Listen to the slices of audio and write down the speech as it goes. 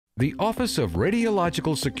The Office of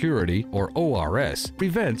Radiological Security, or ORS,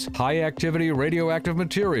 prevents high-activity radioactive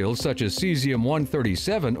materials such as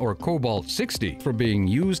Cesium-137 or Cobalt-60 from being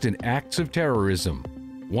used in acts of terrorism.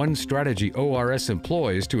 One strategy ORS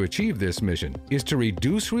employs to achieve this mission is to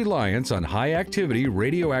reduce reliance on high-activity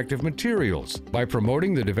radioactive materials by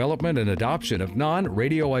promoting the development and adoption of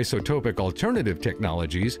non-radioisotopic alternative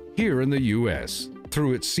technologies here in the U.S.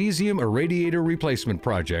 Through its Cesium Irradiator Replacement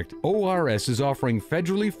Project, ORS is offering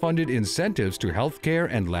federally funded incentives to healthcare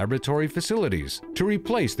and laboratory facilities to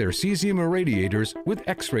replace their cesium irradiators with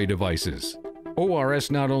X-ray devices.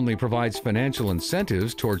 ORS not only provides financial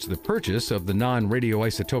incentives towards the purchase of the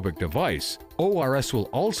non-radioisotopic device, ORS will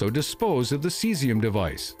also dispose of the cesium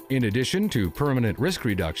device. In addition to permanent risk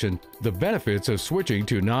reduction, the benefits of switching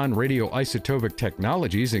to non-radioisotopic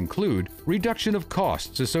technologies include reduction of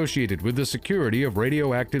costs associated with the security of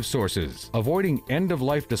radioactive sources, avoiding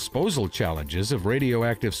end-of-life disposal challenges of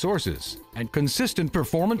radioactive sources, and consistent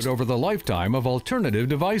performance over the lifetime of alternative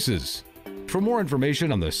devices. For more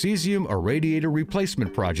information on the Cesium Irradiator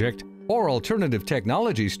Replacement Project or alternative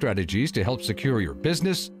technology strategies to help secure your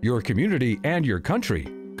business, your community, and your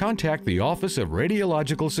country, contact the Office of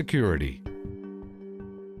Radiological Security.